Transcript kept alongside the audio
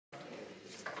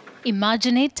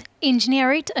Imagine it,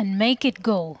 engineer it, and make it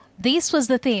go. This was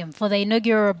the theme for the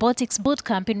inaugural Robotics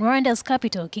Bootcamp in Rwanda's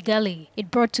capital, Kigali.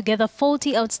 It brought together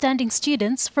 40 outstanding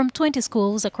students from 20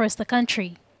 schools across the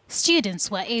country. Students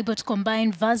were able to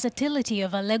combine versatility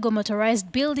of a Lego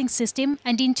motorized building system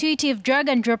and intuitive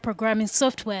drag-and-drop programming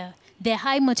software. Their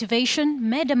high motivation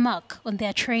made a mark on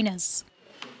their trainers.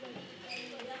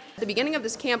 At the beginning of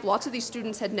this camp, lots of these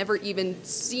students had never even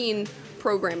seen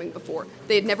programming before.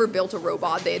 They had never built a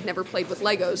robot, they had never played with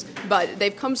Legos, but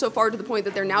they've come so far to the point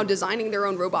that they're now designing their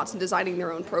own robots and designing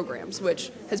their own programs,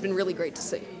 which has been really great to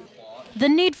see. The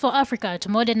need for Africa to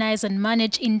modernize and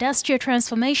manage industrial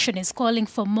transformation is calling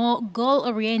for more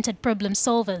goal-oriented problem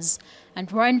solvers, and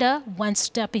Rwanda wants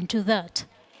to tap into that.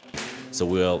 So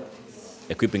we're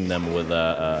equipping them with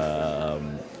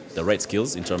the right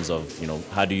skills in terms of,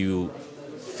 how do you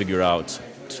figure out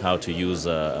how to use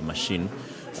a machine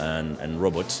and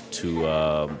robot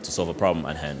to solve a problem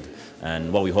at hand.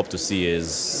 And what we hope to see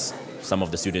is some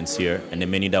of the students here, and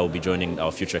many that will be joining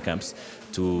our future camps,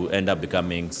 to end up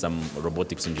becoming some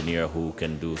robotics engineer who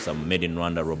can do some made in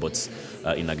Rwanda robots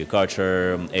in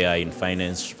agriculture, AI in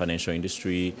financial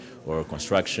industry, or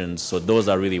construction. So those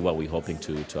are really what we're hoping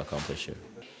to accomplish here.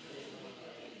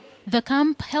 The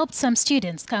camp helped some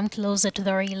students come closer to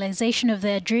the realization of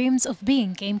their dreams of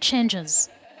being game changers.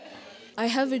 I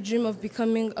have a dream of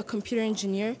becoming a computer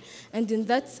engineer, and in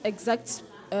that exact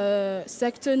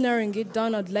sector, narrowing it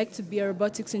down, I'd like to be a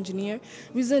robotics engineer.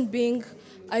 Reason being,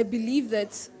 I believe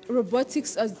that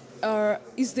robotics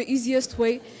is the easiest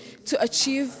way to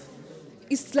achieve.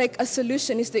 It's like a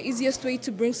solution. It's the easiest way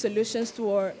to bring solutions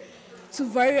to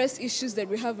various issues that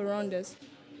we have around us.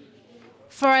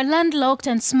 For a landlocked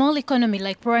and small economy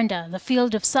like Rwanda, the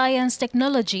field of science,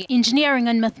 technology, engineering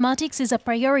and mathematics is a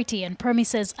priority and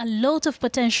promises a lot of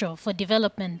potential for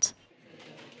development.